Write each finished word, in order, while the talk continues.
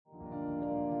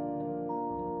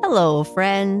Hello,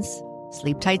 friends.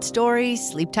 Sleep Tight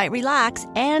Stories, Sleep Tight Relax,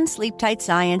 and Sleep Tight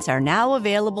Science are now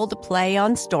available to play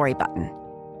on Story Button,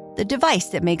 the device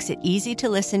that makes it easy to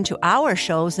listen to our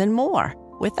shows and more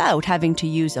without having to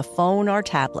use a phone or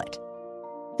tablet.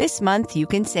 This month, you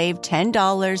can save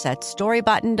 $10 at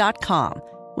storybutton.com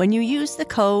when you use the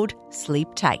code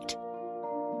SLEEPTIGHT.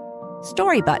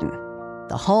 Story Button,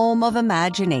 the home of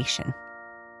imagination.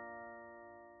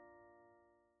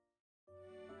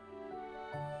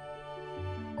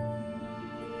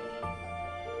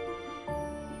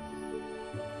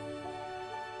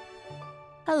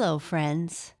 Hello,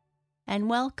 friends, and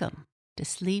welcome to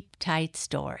Sleep Tight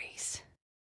Stories.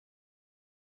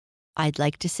 I'd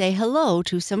like to say hello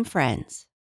to some friends.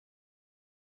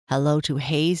 Hello to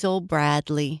Hazel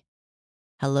Bradley.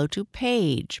 Hello to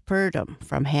Paige Purdom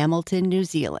from Hamilton, New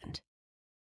Zealand.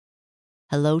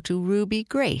 Hello to Ruby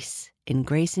Grace in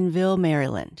Graysonville,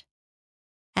 Maryland.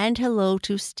 And hello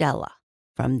to Stella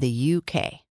from the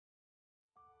UK.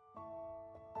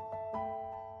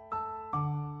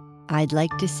 I'd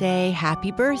like to say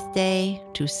happy birthday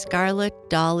to Scarlett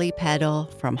Dolly Peddle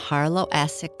from Harlow,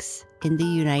 Essex in the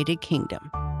United Kingdom,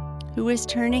 who is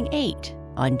turning 8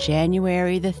 on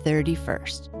January the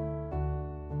 31st.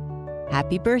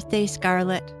 Happy birthday,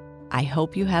 Scarlett. I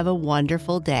hope you have a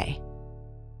wonderful day.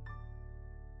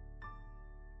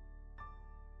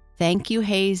 Thank you,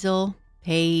 Hazel,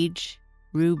 Paige,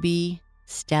 Ruby,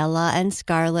 Stella, and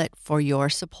Scarlett for your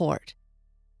support.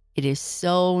 It is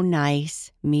so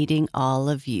nice meeting all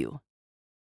of you.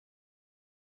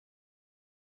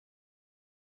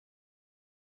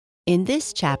 In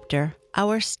this chapter,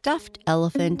 our stuffed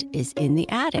elephant is in the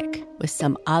attic with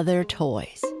some other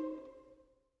toys.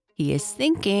 He is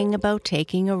thinking about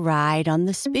taking a ride on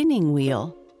the spinning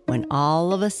wheel when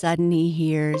all of a sudden he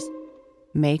hears,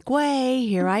 "Make way,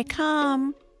 here I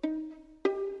come."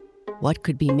 What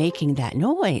could be making that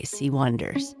noise, he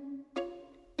wonders.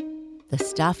 The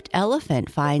stuffed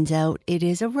elephant finds out it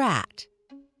is a rat,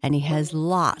 and he has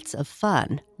lots of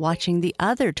fun watching the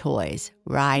other toys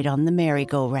ride on the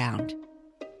merry-go-round.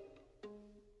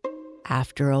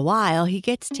 After a while, he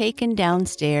gets taken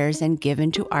downstairs and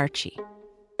given to Archie.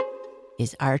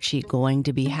 Is Archie going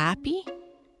to be happy?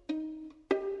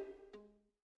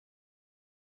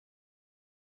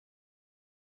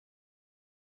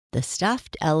 The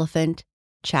Stuffed Elephant,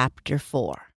 Chapter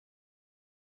 4.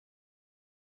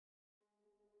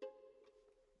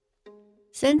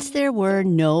 Since there were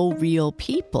no real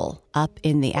people up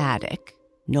in the attic,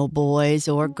 no boys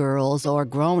or girls or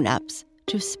grown-ups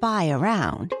to spy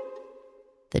around,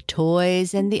 the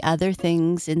toys and the other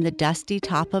things in the dusty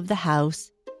top of the house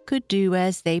could do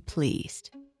as they pleased.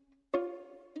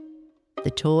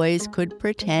 The toys could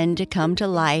pretend to come to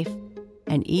life,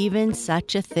 and even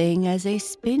such a thing as a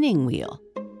spinning wheel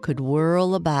could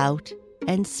whirl about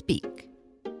and speak.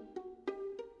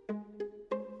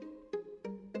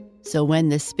 So when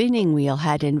the spinning wheel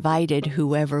had invited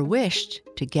whoever wished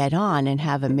to get on and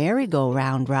have a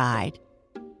merry-go-round ride,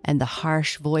 and the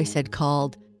harsh voice had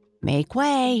called, "Make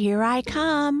way, here I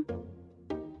come,"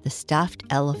 the stuffed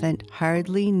elephant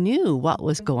hardly knew what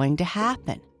was going to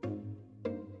happen.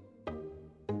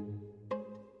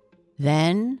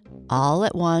 Then, all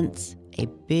at once, a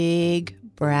big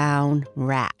brown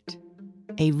rat,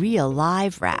 a real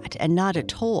live rat and not a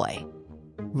toy,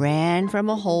 ran from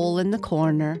a hole in the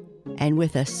corner and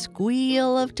with a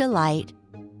squeal of delight,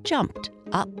 jumped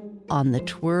up on the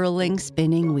twirling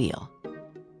spinning wheel.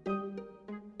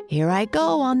 "Here I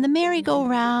go on the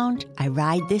merry-go-round. I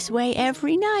ride this way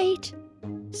every night,"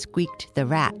 squeaked the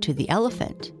rat to the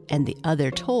elephant and the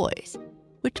other toys,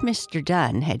 which Mr.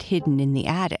 Dunn had hidden in the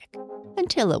attic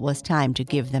until it was time to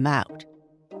give them out.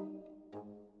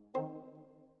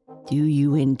 "Do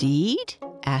you indeed?"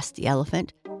 asked the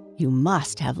elephant. "You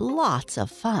must have lots of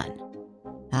fun."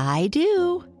 "I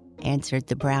do," answered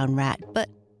the brown rat, "but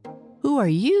who are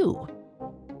you?"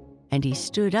 And he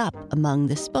stood up among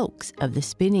the spokes of the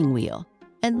spinning wheel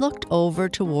and looked over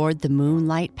toward the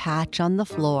moonlight patch on the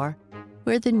floor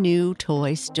where the new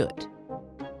toy stood.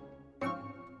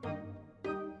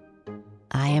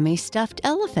 "I am a stuffed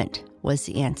elephant," was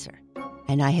the answer,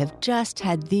 "and I have just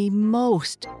had the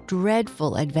most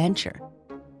dreadful adventure.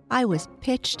 I was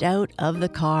pitched out of the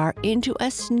car into a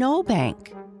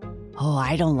snowbank." "Oh,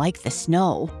 I don't like the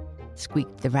snow,"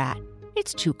 squeaked the rat.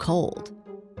 "It's too cold.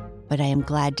 But I am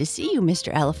glad to see you,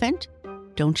 Mr. Elephant.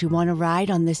 Don't you want to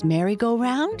ride on this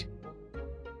merry-go-round?"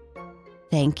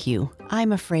 "Thank you.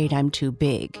 I'm afraid I'm too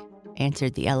big,"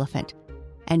 answered the elephant,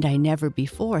 "and I never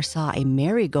before saw a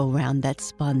merry-go-round that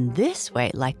spun this way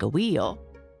like a wheel.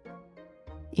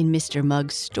 In Mr.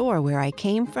 Mugg's store where I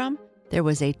came from, there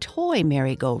was a toy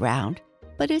merry-go-round,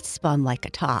 but it spun like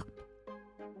a top.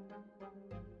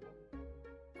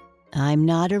 "I'm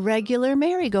not a regular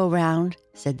merry-go-round,"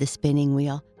 said the spinning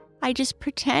wheel. "I just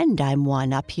pretend I'm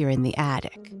one up here in the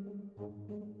attic.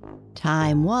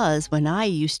 Time was when I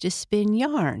used to spin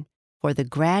yarn for the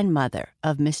grandmother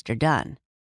of Mr. Dunn.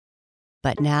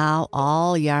 But now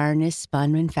all yarn is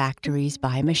spun in factories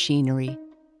by machinery,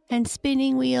 and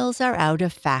spinning wheels are out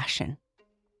of fashion.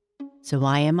 So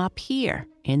I am up here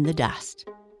in the dust,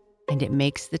 and it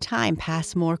makes the time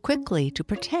pass more quickly to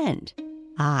pretend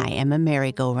I am a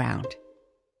merry-go-round."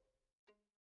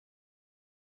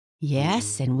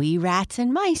 "Yes, and we rats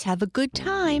and mice have a good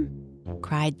time,"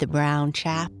 cried the brown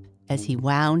chap as he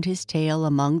wound his tail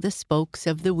among the spokes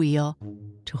of the wheel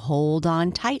to hold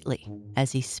on tightly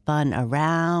as he spun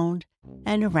around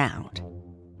and around.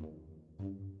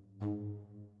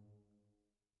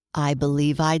 "I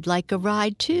believe I'd like a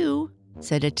ride too,"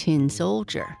 said a tin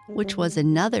soldier, which was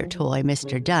another toy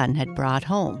Mr. Dunn had brought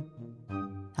home.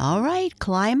 "All right,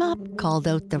 climb up," called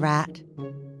out the rat.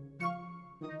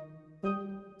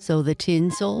 So the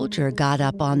tin soldier got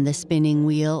up on the spinning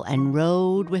wheel and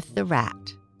rode with the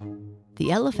rat.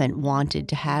 The elephant wanted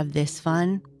to have this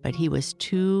fun, but he was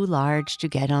too large to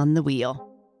get on the wheel.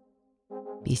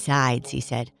 "Besides," he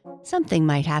said, "something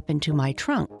might happen to my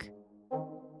trunk."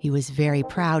 He was very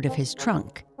proud of his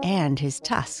trunk and his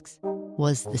tusks,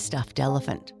 was the stuffed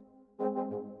elephant.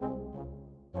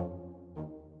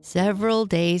 Several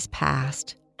days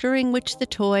passed, during which the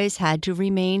toys had to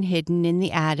remain hidden in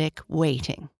the attic,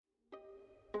 waiting.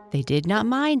 They did not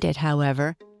mind it,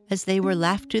 however, as they were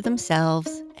left to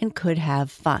themselves and could have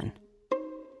fun.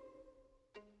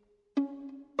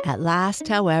 At last,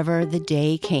 however, the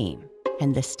day came,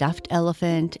 and the stuffed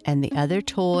elephant and the other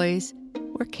toys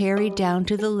were carried down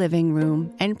to the living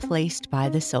room and placed by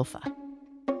the sofa.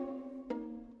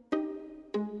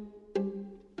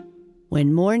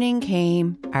 When morning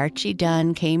came, Archie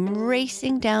Dunn came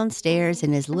racing downstairs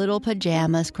in his little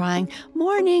pajamas, crying,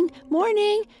 "Morning,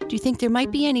 morning! Do you think there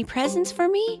might be any presents for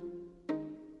me?"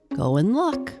 "Go and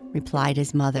look," replied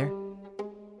his mother.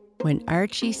 When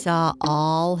Archie saw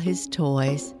all his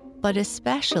toys, but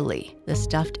especially the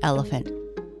stuffed elephant,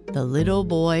 the little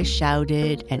boy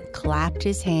shouted and clapped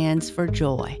his hands for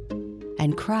joy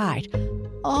and cried,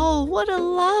 "Oh, what a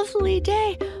lovely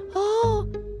day! Oh,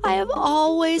 I have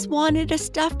always wanted a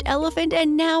stuffed elephant,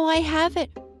 and now I have it.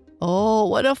 Oh,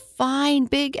 what a fine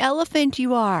big elephant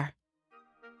you are!"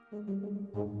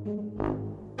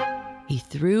 He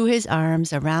threw his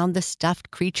arms around the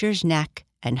stuffed creature's neck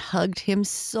and hugged him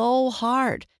so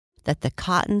hard that the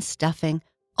cotton stuffing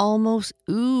almost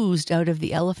oozed out of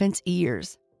the elephant's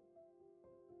ears.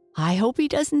 "I hope he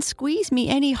doesn't squeeze me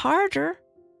any harder,"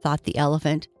 thought the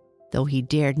elephant, though he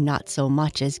dared not so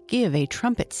much as give a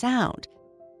trumpet sound.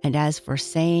 And as for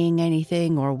saying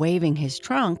anything or waving his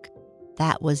trunk,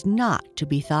 that was not to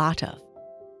be thought of.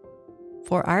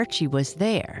 For Archie was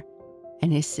there,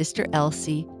 and his sister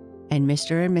Elsie, and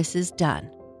Mr. and Mrs. Dunn.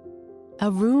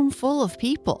 A room full of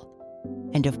people,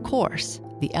 and of course,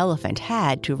 the elephant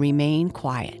had to remain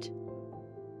quiet.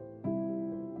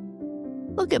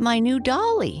 "Look at my new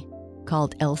dolly,"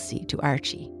 called Elsie to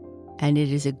Archie, and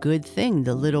it is a good thing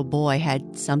the little boy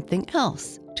had something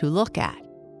else to look at,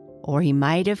 or he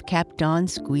might have kept on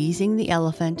squeezing the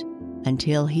elephant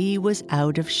until he was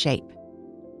out of shape.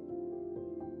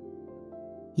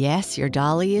 "Yes, your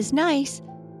dolly is nice,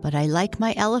 but I like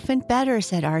my elephant better,"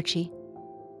 said Archie.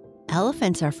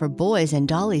 "Elephants are for boys and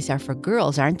dollies are for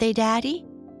girls, aren't they, Daddy?"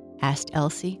 asked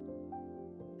Elsie.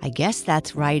 "I guess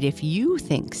that's right if you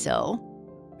think so,"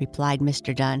 replied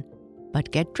Mr. Dunn.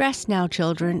 "But get dressed now,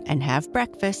 children, and have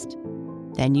breakfast.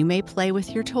 Then you may play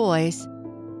with your toys.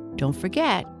 Don't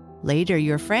forget, later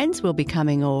your friends will be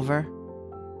coming over."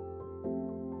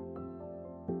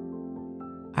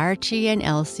 Archie and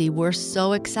Elsie were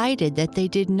so excited that they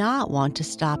did not want to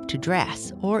stop to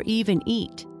dress or even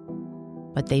eat.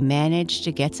 But they managed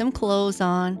to get some clothes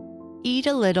on, eat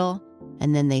a little,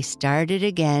 and then they started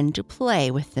again to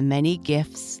play with the many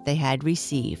gifts they had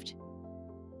received.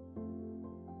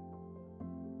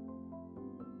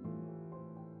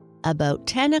 About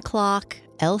 10 o'clock,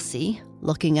 Elsie,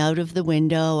 looking out of the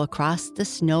window across the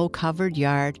snow-covered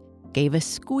yard, gave a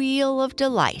squeal of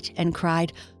delight and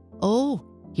cried, "Oh,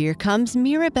 here comes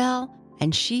Mirabelle,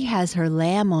 and she has her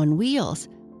lamb on wheels.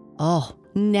 Oh,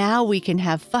 now we can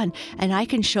have fun, and I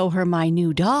can show her my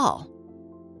new doll."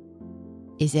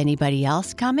 "Is anybody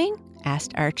else coming?"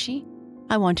 asked Archie.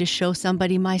 "I want to show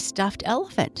somebody my stuffed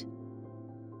elephant."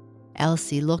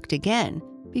 Elsie looked again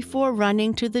before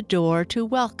running to the door to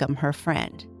welcome her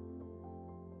friend.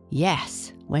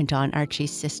 "Yes," went on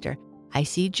Archie's sister, I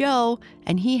see Joe,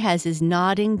 and he has his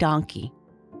nodding donkey."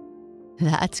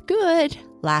 "That's good,"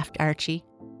 laughed Archie.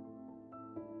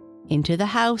 Into the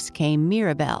house came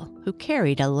Mirabelle, who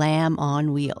carried a lamb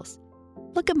on wheels.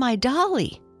 "Look at my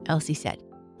dolly," Elsie said.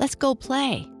 "Let's go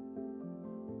play."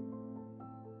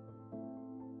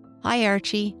 "Hi,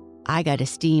 Archie. I got a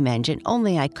steam engine,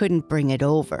 only I couldn't bring it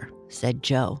over," said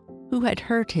Joe, who had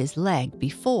hurt his leg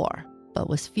before, but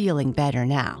was feeling better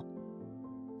now.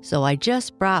 "So I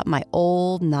just brought my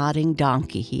old nodding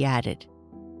donkey," he added.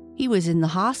 "He was in the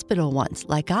hospital once,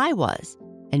 like I was,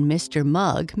 and Mr.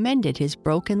 Mugg mended his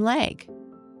broken leg."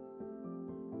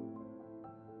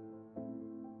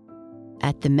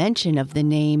 At the mention of the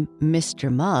name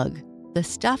Mr. Mugg, the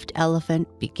stuffed elephant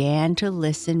began to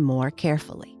listen more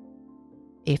carefully.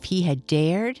 If he had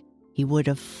dared, he would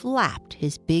have flapped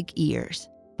his big ears,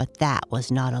 but that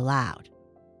was not allowed.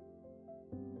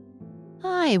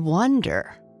 "I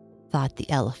wonder," thought the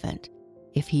elephant,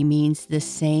 "if he means the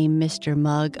same Mr.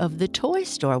 Mugg of the toy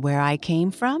store where I came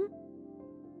from?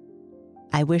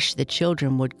 I wish the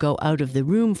children would go out of the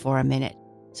room for a minute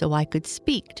so I could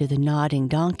speak to the nodding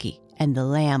donkey and the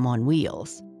lamb on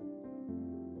wheels."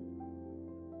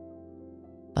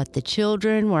 But the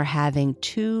children were having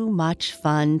too much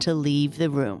fun to leave the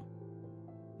room.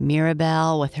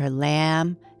 Mirabelle with her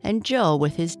lamb and Joe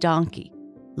with his donkey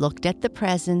looked at the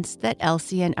presents that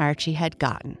Elsie and Archie had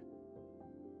gotten.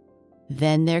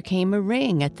 Then there came a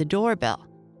ring at the doorbell,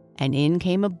 and in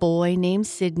came a boy named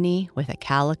Sidney with a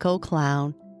calico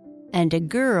clown and a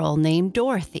girl named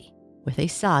Dorothy with a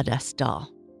sawdust doll.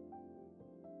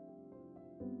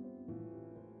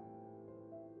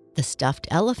 The stuffed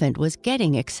elephant was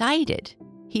getting excited.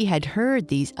 He had heard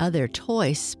these other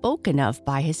toys spoken of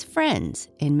by his friends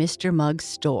in Mr. Mugg's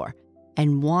store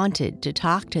and wanted to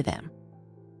talk to them.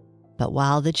 But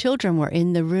while the children were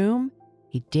in the room,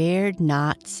 he dared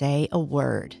not say a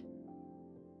word.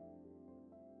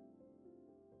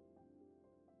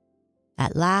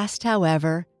 At last,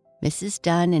 however, Mrs.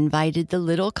 Dunn invited the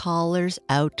little callers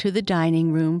out to the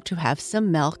dining room to have some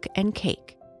milk and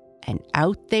cake, and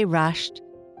out they rushed,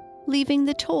 leaving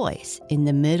the toys in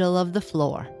the middle of the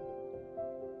floor.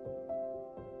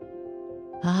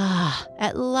 "Ah,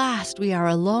 at last we are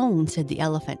alone," said the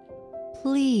elephant.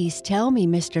 "Please tell me,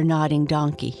 Mr. Nodding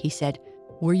Donkey," he said,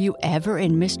 "were you ever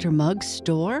in Mr. Mugg's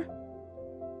store?"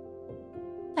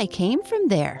 "I came from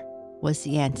there," was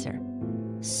the answer.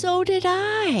 "So did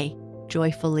I,"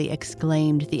 joyfully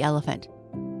exclaimed the elephant.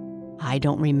 "I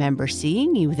don't remember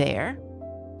seeing you there,"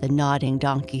 the nodding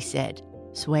donkey said,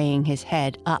 swaying his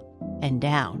head up and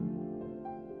down.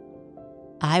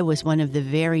 "I was one of the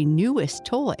very newest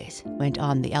toys," went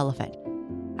on the elephant.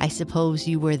 "I suppose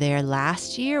you were there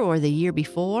last year or the year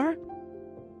before?"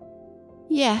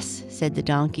 "Yes," said the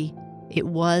donkey. "It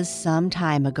was some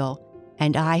time ago,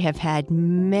 and I have had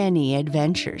many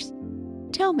adventures.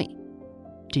 Tell me,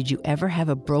 did you ever have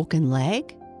a broken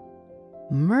leg?"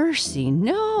 "Mercy,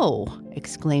 no!"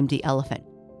 exclaimed the elephant.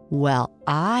 "Well,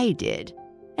 I did,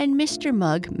 and Mr.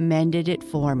 Mugg mended it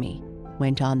for me,"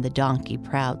 went on the donkey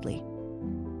proudly.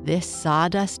 "This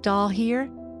sawdust doll here,"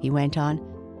 he went on,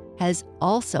 "has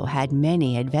also had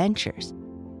many adventures.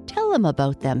 Tell him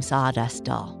about them, Sawdust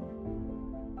Doll."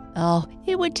 "Oh,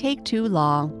 it would take too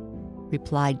long,"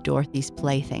 replied Dorothy's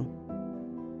plaything.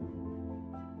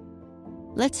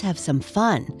 "Let's have some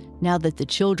fun now that the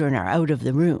children are out of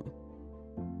the room."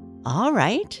 "All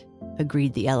right,"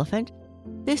 agreed the elephant.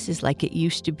 "This is like it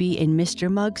used to be in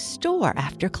Mr. Mugg's store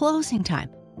after closing time.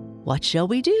 What shall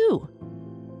we do?"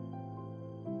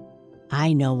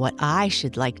 "I know what I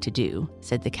should like to do,"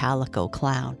 said the calico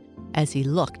clown as he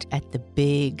looked at the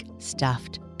big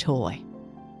stuffed toy.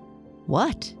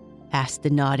 "What?" asked the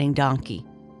nodding donkey.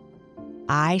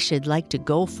 "I should like to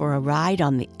go for a ride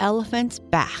on the elephant's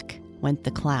back," went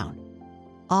the clown.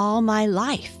 "All my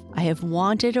life I have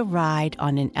wanted a ride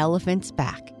on an elephant's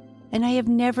back, and I have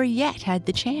never yet had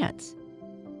the chance."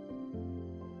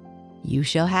 "You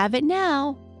shall have it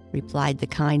now," replied the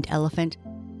kind elephant.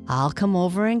 "I'll come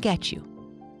over and get you.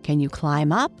 Can you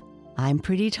climb up? I'm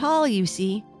pretty tall, you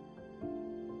see."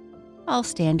 "I'll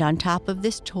stand on top of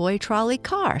this toy trolley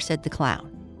car," said the clown.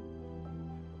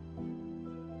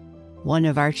 One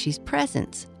of Archie's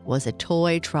presents was a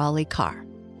toy trolley car,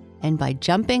 and by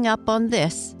jumping up on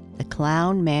this, the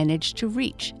clown managed to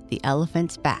reach the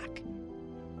elephant's back.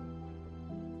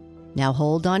 "Now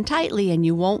hold on tightly and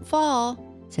you won't fall,"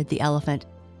 said the elephant.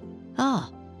 "Ah,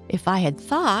 if I had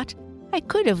thought, I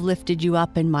could have lifted you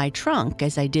up in my trunk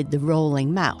as I did the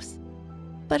rolling mouse.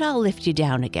 But I'll lift you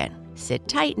down again. Sit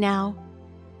tight now."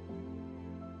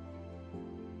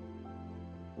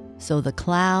 So the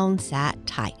clown sat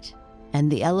tight,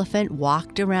 and the elephant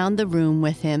walked around the room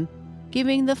with him,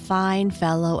 giving the fine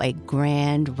fellow a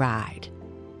grand ride.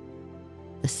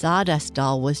 The sawdust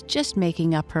doll was just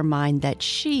making up her mind that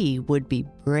she would be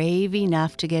brave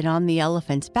enough to get on the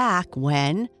elephant's back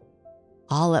when,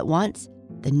 all at once,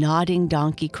 the nodding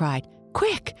donkey cried,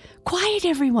 "Quick! Quiet,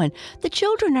 everyone! The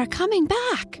children are coming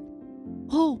back!"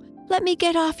 "Oh, let me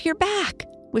get off your back,"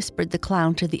 whispered the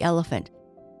clown to the elephant.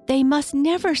 "They must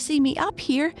never see me up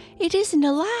here. It isn't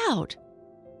allowed."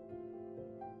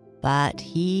 But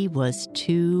he was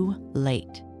too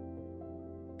late.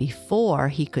 Before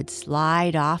he could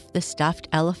slide off the stuffed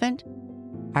elephant,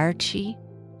 Archie,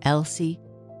 Elsie,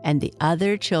 and the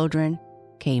other children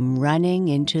came running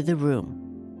into the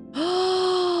room.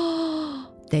 "Oh!"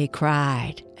 they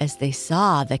cried as they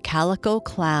saw the calico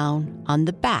clown on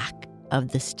the back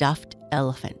of the stuffed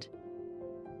elephant.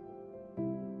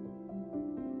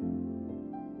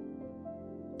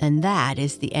 And that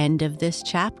is the end of this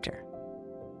chapter.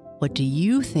 What do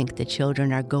you think the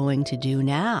children are going to do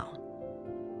now?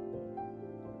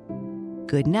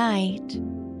 Good night.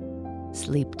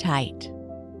 Sleep tight.